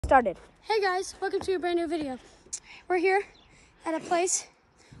started. Hey guys, welcome to a brand new video. We're here at a place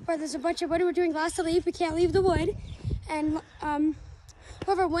where there's a bunch of wood. We're doing last to leave. We can't leave the wood. And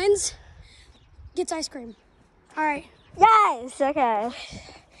whoever wins gets ice cream. All right. Yes, okay.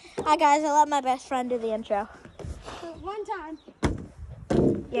 Hi guys, I'll let my best friend do the intro. So one time.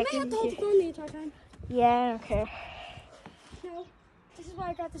 Yeah, You may have to hold the phone the entire time. Yeah, I don't care. No, this is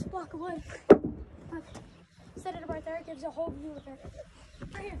why I got this block of wood. Look, set it right there. It gives a whole view of it.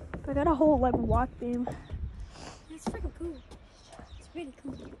 Right here. I got a whole like walk beam. It's freaking cool. It's really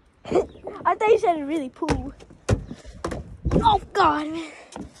cool. I thought you said it really cool. Oh God.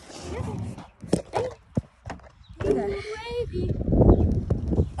 Wavy.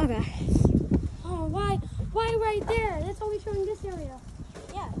 Okay. Oh, why right there? That's only showing this area.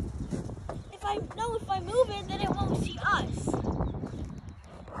 Yeah. If I move it, then it won't see us.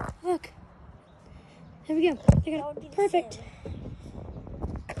 Look. There we go. Perfect.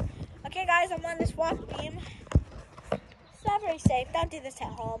 Okay, guys, I'm on this walk beam. It's not very safe. Don't do this at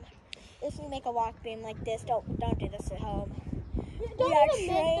home. If you make a walk beam like this, don't do this at home. Don't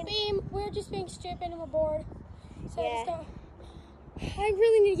even make the beam. We're just being stupid and we're bored. So Yeah. I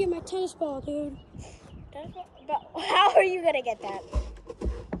really need to get my tennis ball, dude. But how are you gonna get that?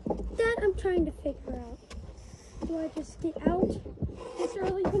 That I'm trying to figure out. Do I just get out this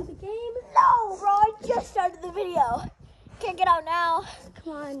early into the game? No, bro, I just started the video. Can't get out now.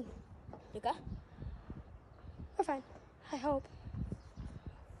 Come on. Luca? We're fine. I hope.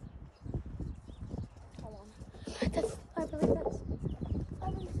 Hold on. I believe that's.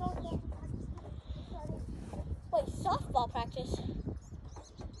 Wait, softball practice?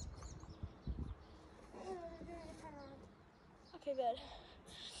 Okay, good.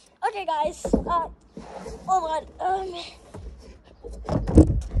 Okay, guys. Hold on.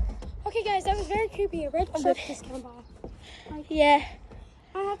 Okay, guys, that was very creepy. A red truck just came by. Yeah.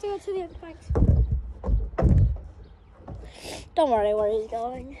 I have to go to the other bikes. Don't worry where he's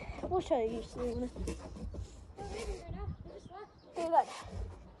going. We'll show you soon. Okay, good.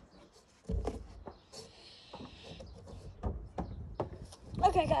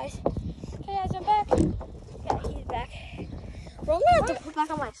 Okay, guys. Hey, guys, I'm back. Yeah, he's back. Well, I'm gonna have to put back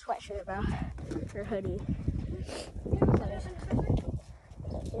on my sweatshirt, bro. Or hoodie.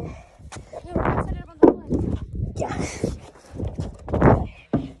 Yeah.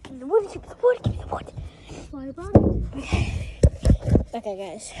 The wood, keep the wood. Okay,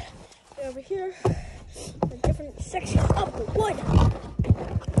 guys. We're over here. A different section of the wood.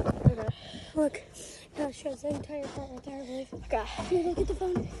 Okay. Look, that shows the entire part right there, I believe. Okay. Can you look at the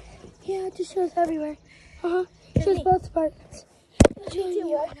phone? Yeah, it just shows everywhere. It Shows shows me. both parts.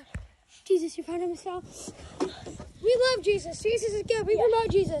 Yeah. Jesus, you found him yourself. We love Jesus. Jesus is good. We promote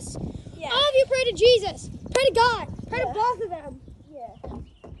Jesus. Yeah. All of you pray to Jesus. Pray to God. Pray to both of them. Yeah.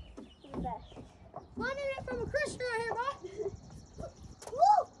 He's the best. Learning it from a Christian right here, bro.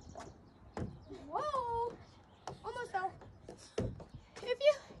 Woo! Whoa. Almost fell.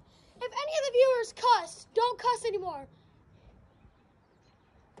 If any of the viewers cuss, don't cuss anymore.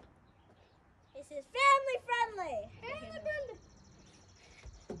 This is family friendly. Family friendly.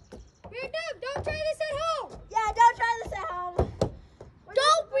 We're done. Don't try this at home. Yeah, don't try this at home.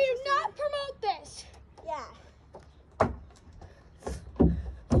 We do not promote this. Yeah.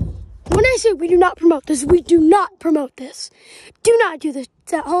 When I say we do not promote this, we do not promote this. Do not do this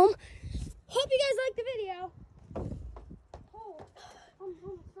at home. Hope you guys like the video. Oh, I'm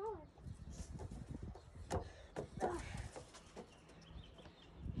almost done.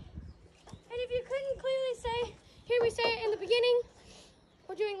 And if you couldn't clearly hear me say it in the beginning,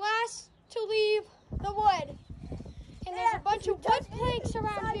 we're doing last to leave the wood. And there's a bunch of wood planks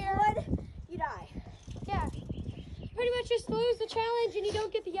around here. Wood, you die. Yeah. You pretty much just lose the challenge and you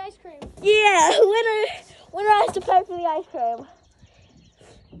don't get the ice cream. Yeah, winner has to pay for the ice cream.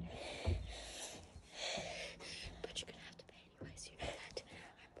 But you're gonna have to pay anyways, you know that.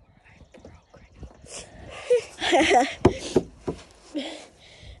 I'm broke right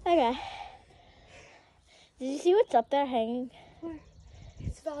now. Okay. Did you see what's up there hanging? Where?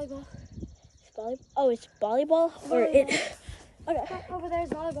 It's volleyball. It's volleyball. Oh, it's volleyball? Or it? Okay. Over there is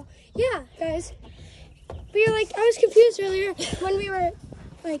volleyball. Yeah, guys. But you're like, I was confused earlier when we were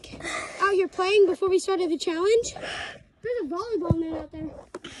like out here playing before we started the challenge. There's a volleyball net out there.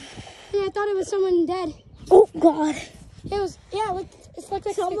 And I thought it was someone dead. Oh God. It was, yeah, it looked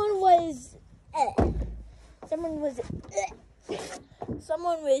like Someone was. It looked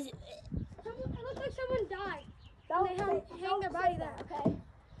like someone died. And they hung their body there. Okay.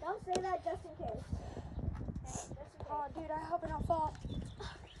 Don't say that just in case. Oh, dude, I hope I don't fall.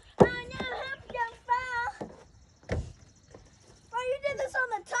 Oh no, I hope you don't fall. Oh, you did this on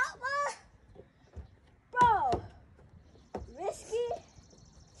the top.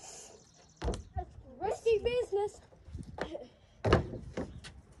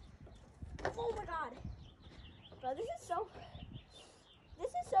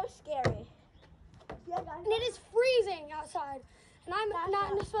 And it is freezing outside. And I'm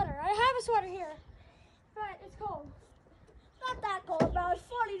not in a sweater. I have a sweater here, but it's cold. Not that cold, about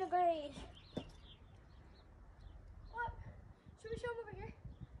 40 degrees. What? Should we show them over here?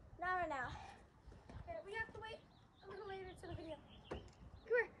 Not right now. Okay, we have to wait a little later to the video. Come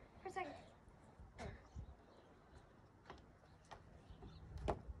here for a second.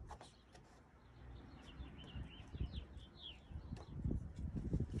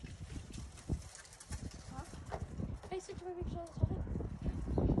 Basically, we can show this whole thing.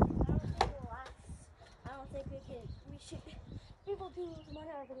 I don't think we can. We should. People do 1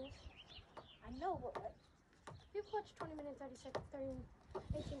 hour videos. I know, but People watch 20 minutes, 30 seconds,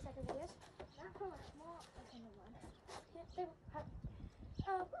 18-second videos. not for a small one. Yeah, they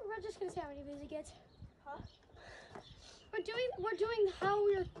have. We're just gonna see how many views it gets. Huh? We're doing how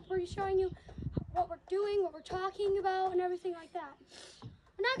we're showing you what we're doing, what we're talking about, and everything like that.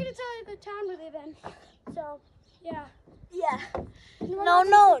 We're not gonna tell you the town we live in. So, yeah. Yeah. We're No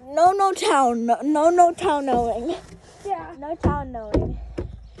not town. No town knowing. Yeah. No town knowing.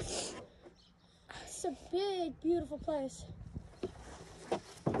 It's a big, beautiful place.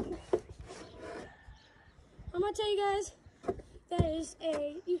 I'm gonna tell you guys, that is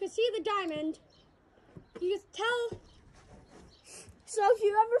you can see the diamond. You can tell. So if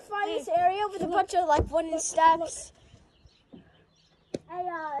you ever find this area with a bunch of like wooden steps,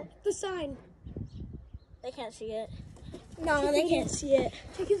 The sign. they can't see it. No, they can't see it.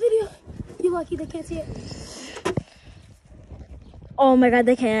 Take a video. You're lucky they can't see it. Oh my God,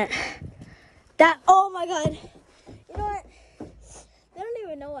 they can't. Oh my God. You know what? They don't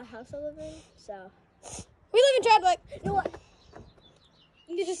even know what house I live in, so. We live in Chadwick. You know what?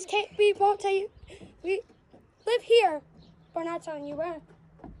 You just can't. We won't tell you. We live here. We're not telling you where.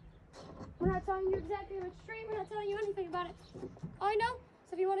 We're not telling you exactly which street. We're not telling you anything about it. All I know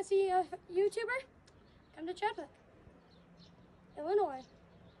is if you want to see a YouTuber, come to Chadwick, Illinois.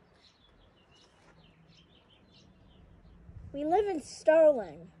 We live in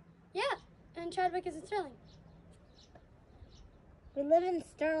Sterling. Yeah, and Chadwick is in Sterling. We live in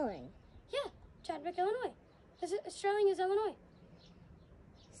Sterling. Yeah, Chadwick, Illinois. Sterling is Illinois.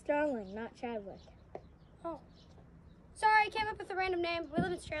 Sterling, not Chadwick. Oh. Sorry, I came up with a random name. We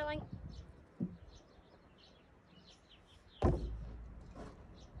live in Sterling. Wait,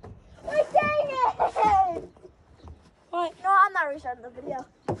 dang it! What? No, I'm not restarting the video.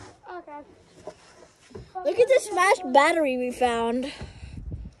 Okay. Look at this smashed battery we found. Yeah,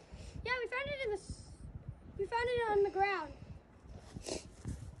 we found it we found it on the ground.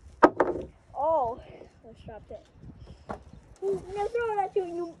 Oh, I just dropped it. I'm gonna throw it at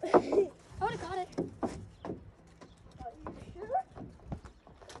you. I would have got it. Are you sure?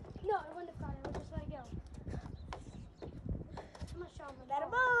 No, I wouldn't have got it. I would just let it go. I'm gonna show them. Better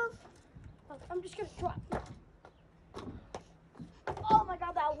move. Look, I'm just gonna drop. Oh my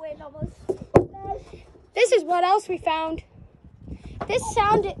God, that wind almost. This is what else we found. This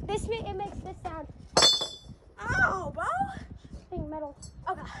sound, it makes this sound. Ow, bro. Thing metal.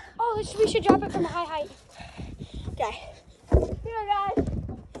 Okay. Oh, we should drop it from a high height. Okay. Here, guys.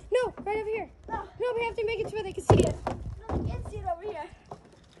 No, right over here. No, No, we have to make it to where they can see it. no, you can't see it over here.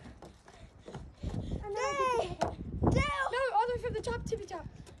 And then I can take it. No, all the way from the top, tippy top.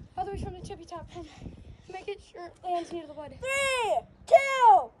 All the way from the tippy top. And make it sure it lands near the wood. 3, 2,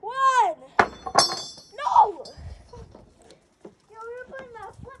 1. No! Yo, we were playing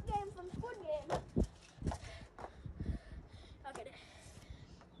that flip game from Squid Game. Okay.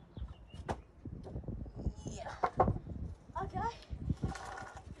 Yeah. Okay.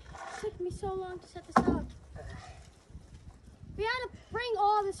 It took me so long to set this up. We had to bring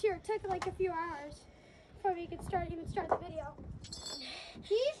all this here. It took like a few hours before we could even start the video.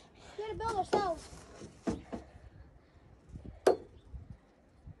 These, we had to build ourselves.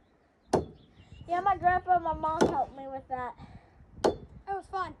 Yeah, my grandpa and my mom helped me with that. It was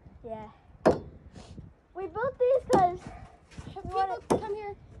fun. Yeah. We built these because People come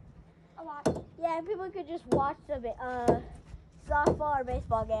here a lot. yeah, people could just watch the softball or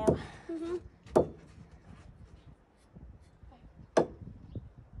baseball game. Mm-hmm.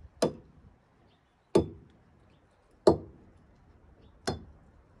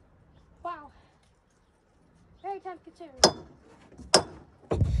 Wow. Very time consuming.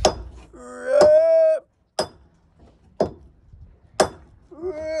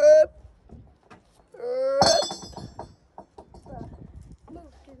 Move,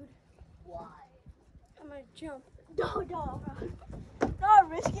 dude. Why? I'm gonna jump. No, no, bro. Know how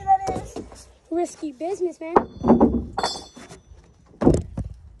risky that is? Risky business, man.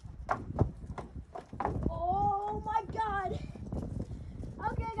 Oh my God.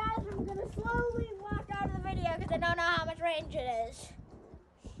 Okay, guys, I'm gonna slowly walk out of the they don't know how much range it is.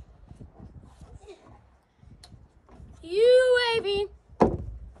 UAV.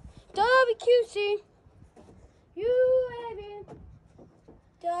 WQC. UAV.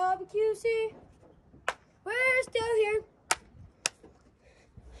 WQC. We're still here.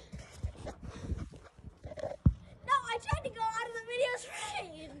 No, I tried to go out of the video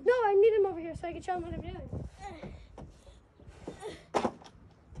screen. No, I need him over here so I can show him what I'm doing.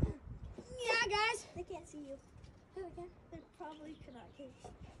 Yeah, guys. They can't see you. Yeah, they can. They probably cannot hear you.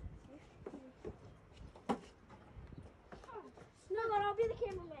 No, but I'll be the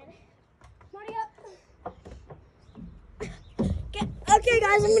cameraman. Marty up. Okay,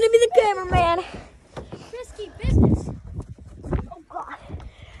 guys, I'm gonna be the cameraman. Risky business. Oh God.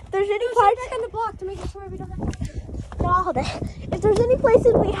 If there's any Go parts, back on the block to make sure we don't have to. no, hold on. If there's any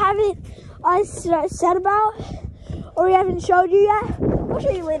places we haven't said about or we haven't showed you yet, we'll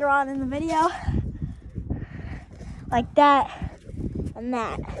show you later on in the video. Like that and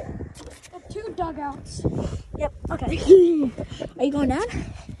that. Two dugouts. Yep. Okay. Are you going down? Yeah,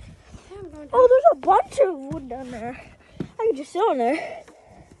 I'm going down. Oh, there's a bunch of wood down there. I can just sit on there.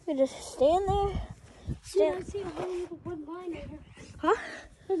 I can just stand there. Dude, I see a whole little wood line over here. Huh?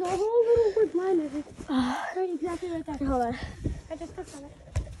 There's a whole little wood line over here. Right, exactly right there. Hold on. I just clicked on it.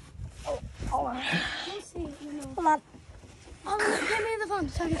 Hold on. You'll see. You know. Hold on. Oh, give me the phone.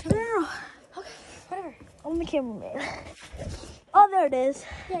 Sorry, sorry. No. Okay, whatever. I'm the cameraman. Oh, there it is.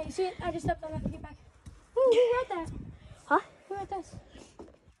 Yeah, you see it? I just stepped on it to get back. Ooh, who wrote that? Huh? Who wrote this?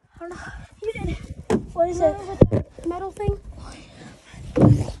 I don't know. You did. What is You it? know, with the metal thing?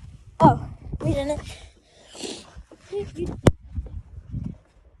 Oh, we didn't. You.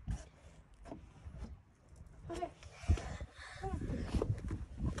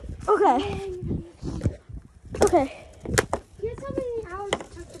 Okay. Okay. Guess how many hours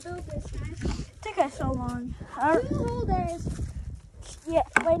it took to build this, guys? It took us so long. Through the hole there is. Yeah.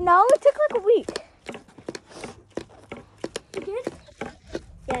 Wait, no, it took like a week. You did?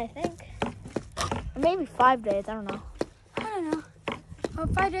 Yeah, I think. Or maybe 5 days. I don't know. I don't know. Oh,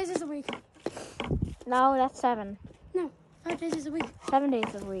 5 days is a week. No, that's 7. No, 5 days is a week. 7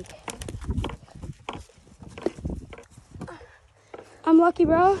 days a week. I'm lucky,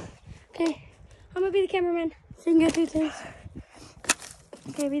 bro. Okay, I'm gonna be the cameraman. So you can get through things.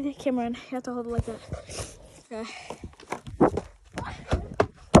 Okay, be the cameraman. You have to hold it like that. Okay.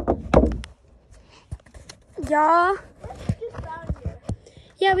 Yeah.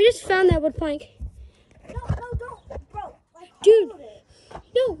 Yeah, we just found that wood plank. No, don't, bro. Like, Dude. hold it.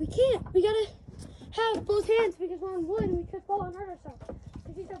 No, we can't. We gotta have both hands because we're on wood and we could fall and hurt ourselves.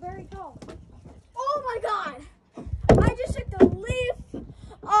 Because these are very tall. Oh my God! I just took the leap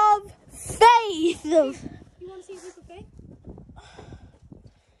of faith. You wanna see a leap of faith?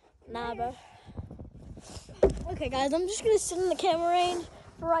 Nah, bro. Okay, guys, I'm just gonna sit in the camera range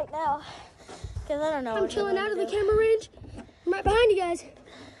for right now. Because I don't know. I'm what chilling I'm out of gonna the do. camera range. I'm right behind you guys.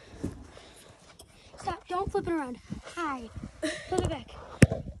 Stop, don't flip it around. Hi. Flip it back.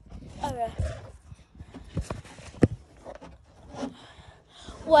 Okay.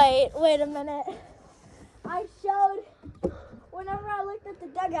 Wait a minute. I showed, whenever I looked at the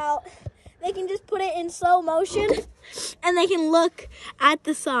dugout, they can just put it in slow motion and they can look at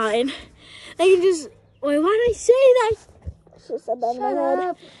the sign. They can just, wait, why did I say that? I should have said that in my Shut head.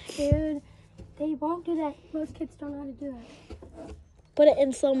 up, dude. They won't do that. Most kids don't know how to do that. Put it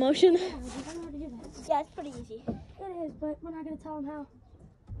in slow motion. Yeah, they don't know how to do that. Yeah, it's pretty easy. It is, but we're not going to tell them how.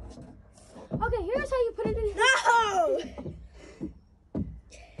 Okay, here's how you put it in. No!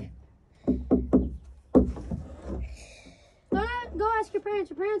 Go ask your parents.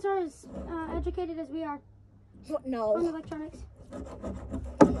 Your parents are as educated as we are on No. electronics.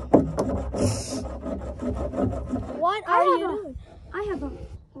 What are you doing? I have a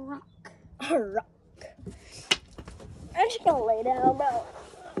rock. A rock. I'm just gonna lay down, bro.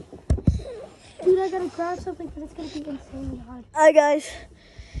 Dude, I gotta grab something because it's gonna be insanely hard. Hi, guys.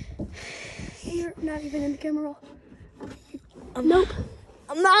 You're not even in the camera roll. Nope.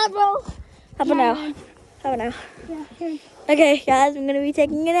 I'm not, bro. How about now? man. How about now? Yeah, here. Okay, guys, I'm gonna be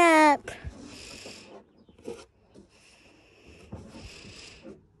taking a nap.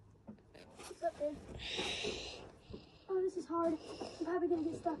 What's up, dude? Oh, this is hard. I'm probably gonna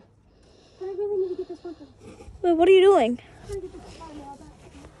get stuck. But I really need to get this one thing. Wait, what are you doing? I'm gonna get this fire nail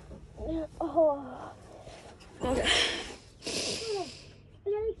back. Oh. Okay. Okay, I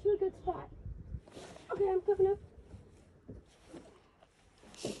gotta get to a good spot. Okay, I'm coming up.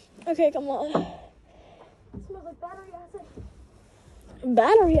 Okay, come on. It smells like battery acid.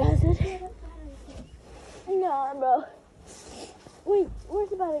 Battery acid? Yeah, that's battery acid. Hang on, bro. Wait, where's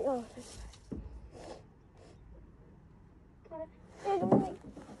the battery? Oh.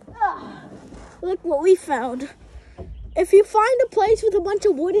 Look what we found. If you find a place with a bunch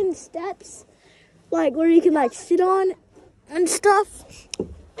of wooden steps, like where you can like sit on and stuff,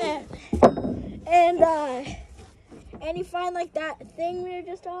 and you find like that thing we were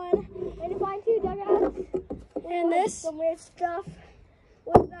just on, and you find 2 dugouts and like, this some weird stuff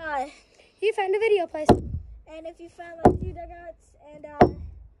with you found a video place. And if you found like 2 dugouts and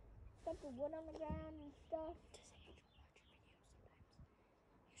stuff with wood on the ground and stuff.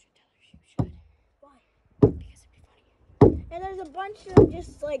 And there's a bunch of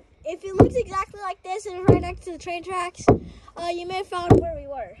just like, if it looks exactly like this and it's right next to the train tracks, you may have found where we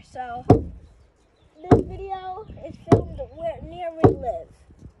were. So this video is filmed near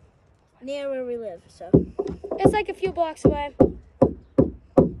where we live. So it's like a few blocks away.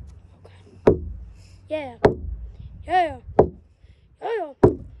 Yeah.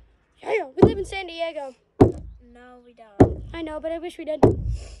 We live in San Diego. No, we don't. I know, but I wish we did. I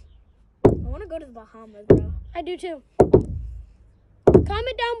want to go to the Bahamas, bro. I do too.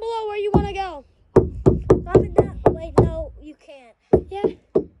 Comment down below where you want to go. Comment down. Wait, no, you can't. Yeah.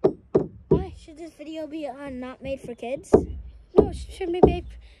 Why? Should this video be on Not Made for Kids? No, it should be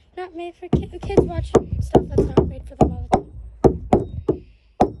not made for kids watch stuff that's not made for them all the time.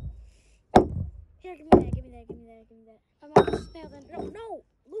 Here, give me that. I'm on the snail then. No,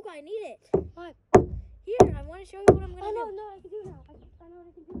 Luke, I need it. What? Here, I want to show you what I'm going to do. Oh, no, I can do it now. I know what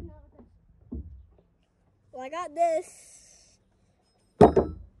I can do now with this. Well, I got this.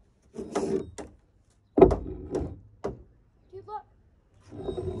 Dude, look.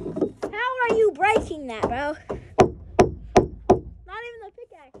 How are you breaking that, bro? Not even the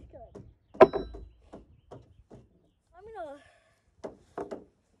pickaxe could.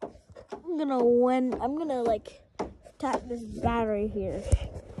 I'm gonna like tap this battery here.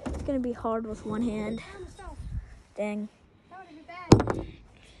 It's gonna be hard with one hand. Dang. That would be bad.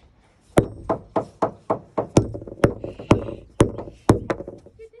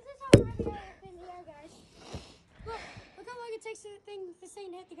 Dude, this is how heavy I have been here, guys. Look how long it takes this thing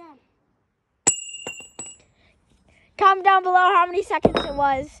to hit the ground. Comment down below how many seconds it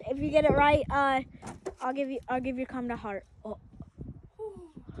was. If you get it right, I'll give your comment a heart. Oh.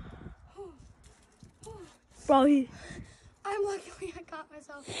 Bro, I'm lucky I caught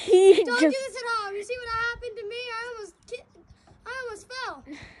myself. Don't just do this at home. You see what happened to me? I almost fell.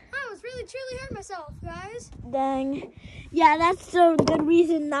 I almost really truly hurt myself, guys. Dang. Yeah, that's a good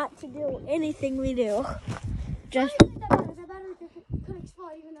reason not to do anything we do. Just. That battery could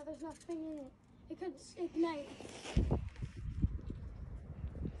explode even though there's nothing in it. It could ignite.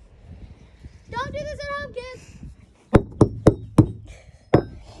 Don't do this at home, kids.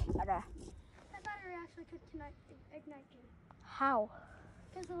 Okay. That battery actually could ignite you. How?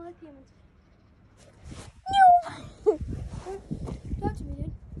 Because of lithium. No. Talk to me,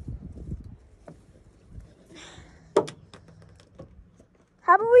 dude.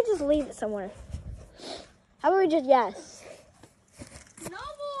 How about we just leave it somewhere? How about we just yes? No.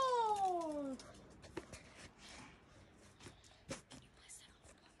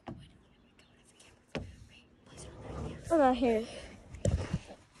 Okay, here.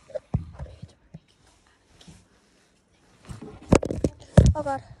 Oh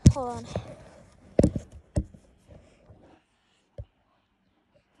God, hold on.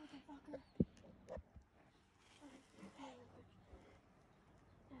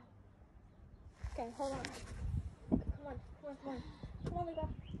 Okay, hold on. Come on, Luca.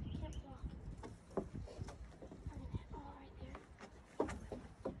 Can't walk. All right there.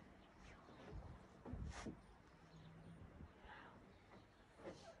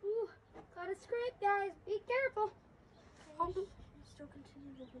 Ooh, got a scrape, guys. Be careful. Can you still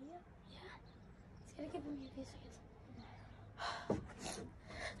continue the video? Yeah. It's gonna give me a few seconds.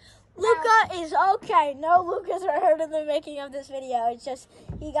 Luca is okay. No Lucas are hurt in the making of this video. It's just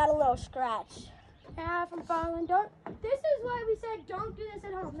he got a little scratch. Yeah, from falling. This is why we said don't do this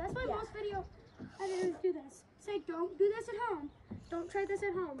at home. That's why most video editors do this. Say don't do this at home. Don't try this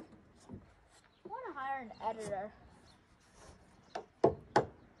at home. I want to hire an editor.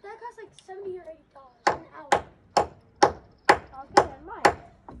 That costs like $70 or $80 an hour. Okay, never mind.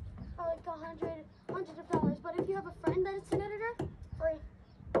 Or like hundreds of dollars. But if you have a friend that is an editor, free.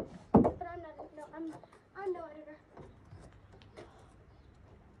 But I'm not. No, I'm no editor.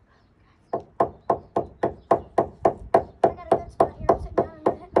 I got a good spot here. I'm sitting down and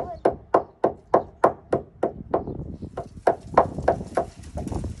I'm hitting the wood.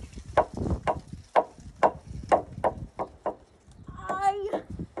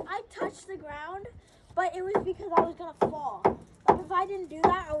 I touched the ground, but it was because I was gonna fall. Like if I didn't do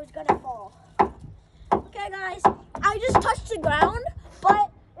that, I was gonna fall. Okay, guys, I just touched the ground,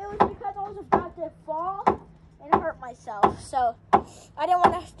 but it was because I was about to fall and hurt myself. So I didn't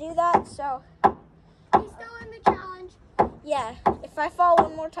want to do that. So He's still in the challenge. yeah, if I fall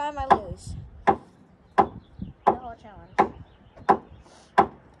one more time, I lose the whole challenge.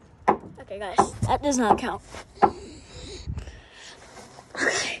 Okay, guys, that does not count.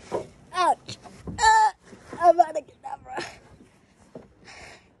 Okay. Ouch. I'm about to get that, bro.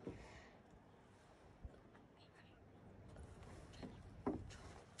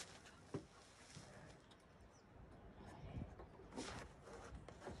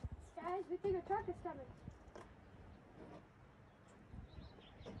 Guys, we think a truck is coming.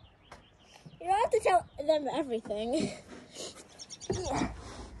 You don't have to tell them everything.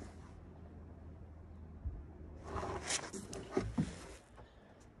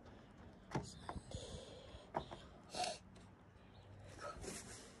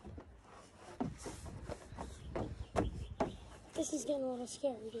 This is getting a little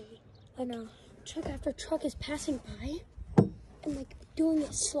scary, dude. I know. Truck after truck is passing by and like doing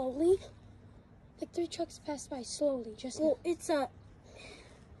it slowly. Like 3 trucks passed by slowly, just Well, it's a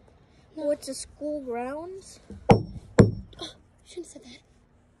school grounds. Shouldn't have said that.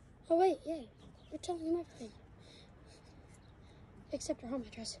 Oh wait, yeah. You're telling him everything. Except our home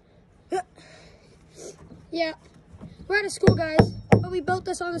address. Yeah. We're at a school, guys. But we built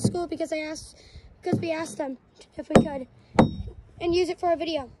this on the school because we asked them if we could. And use it for a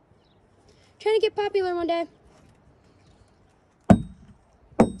video. Trying to get popular one day.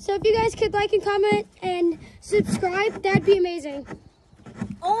 So if you guys could like and comment and subscribe, that'd be amazing.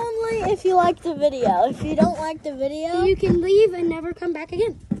 Only if you like the video. If you don't like the video, You can leave and never come back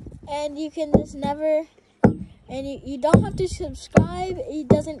again. and you can just never, and you don't have to subscribe. It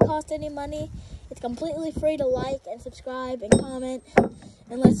doesn't cost any money. It's completely free to like and subscribe and comment,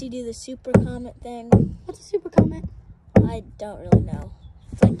 unless you do the super comment thing. What's a super comment? I don't really know.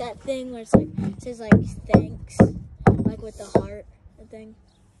 It's like that thing where it's like, it says like thanks, like with the heart thing.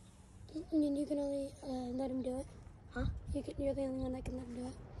 And you can only let him do it. Huh? You're the only one that can let him do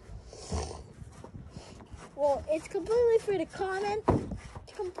it. Well, it's completely free to comment.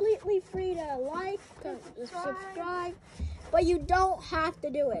 It's completely free to like, subscribe, but you don't have to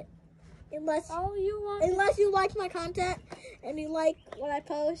do it unless you like my content and you like what I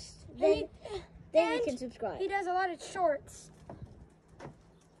post. Then you can subscribe. He does a lot of shorts.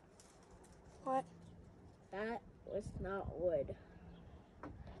 What? That was not wood.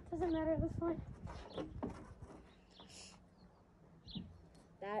 Doesn't matter at this point.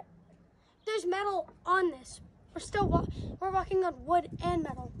 There's metal on this. We're walking on wood and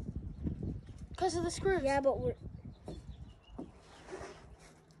metal because of the screws. Yeah, but we're.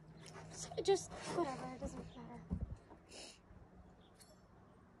 So just whatever. It doesn't matter.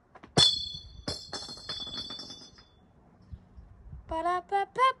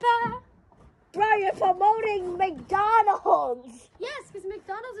 Ba-da-ba-ba-ba. Bro, you're promoting McDonald's. Yes, because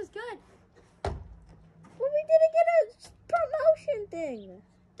McDonald's is good. Well, we didn't get a promotion thing.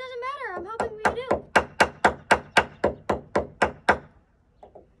 Doesn't matter. I'm hoping we do.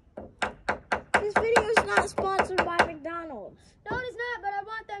 This video is not sponsored by McDonald's. No, it is not, but I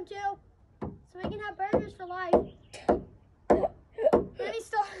want them to. So we can have burgers for life. Let me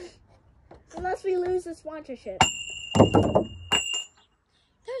start. Unless we lose the sponsorship.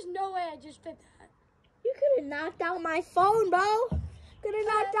 There's no way I just did that. You could have knocked out my phone, bro. Could have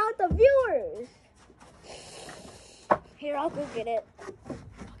knocked out the viewers. Here, I'll go get it.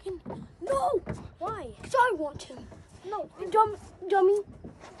 Fucking no. Why? Because I want to. No, You dummy. no.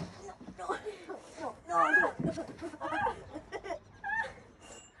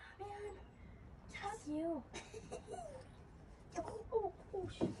 Man, that's you.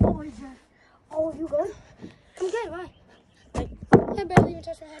 Oh, is that? Oh, you good? I'm good. Why? I barely even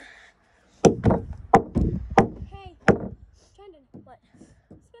touched my head. Hey, Trendon. What?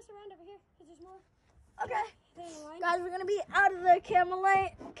 Let's mess around over here because there's more. Okay. Thing in the line. Guys, we're going to be out of the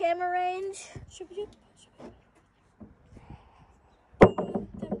camera range. Should we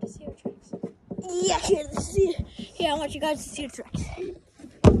them to see our tricks? Yeah, here, I want you guys to see the tricks. Okay.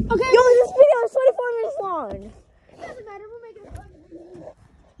 Yo, this video is 24 minutes long. It doesn't matter. We'll make it.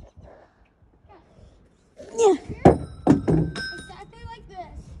 Yeah. Exactly like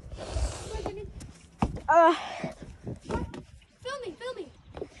this. Film me.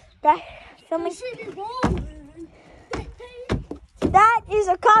 Guys, filming. Should be wrong. That is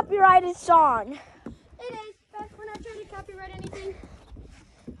a copyrighted song. It is, but we're not trying to copyright anything.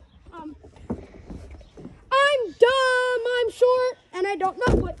 I'm dumb, I'm short, and I don't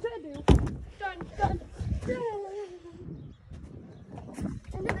know what to do. Dun, dun, dun.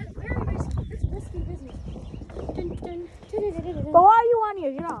 And then it's very risky business. But why are you on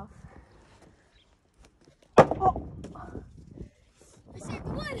here? Get off. Oh. I saved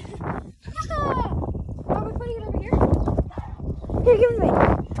the wood. Are we putting it over here? Here, give it to me.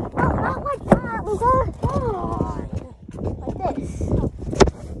 No, not like that, Luca. Like this.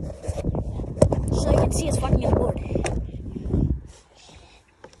 So you can see us fucking in the wood.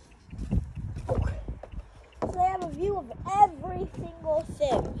 So they have a view of every single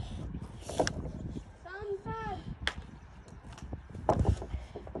thing.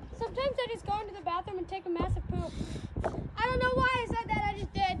 Sometimes I just go into the bathroom and take a massive poop. I don't know why I said that, I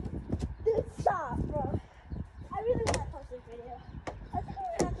just did. Dude, stop, bro. I really want to post this video. I think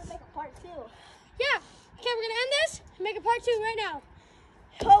we're going to have to make a part 2. Yeah. Okay, we're going to end this and make a part 2 right now.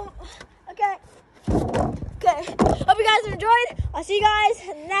 Okay. Okay. Hope you guys have enjoyed. I'll see you guys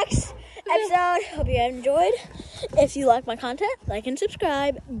next episode. Hope you have enjoyed. If you like my content, like and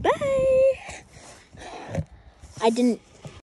subscribe. Bye. I didn't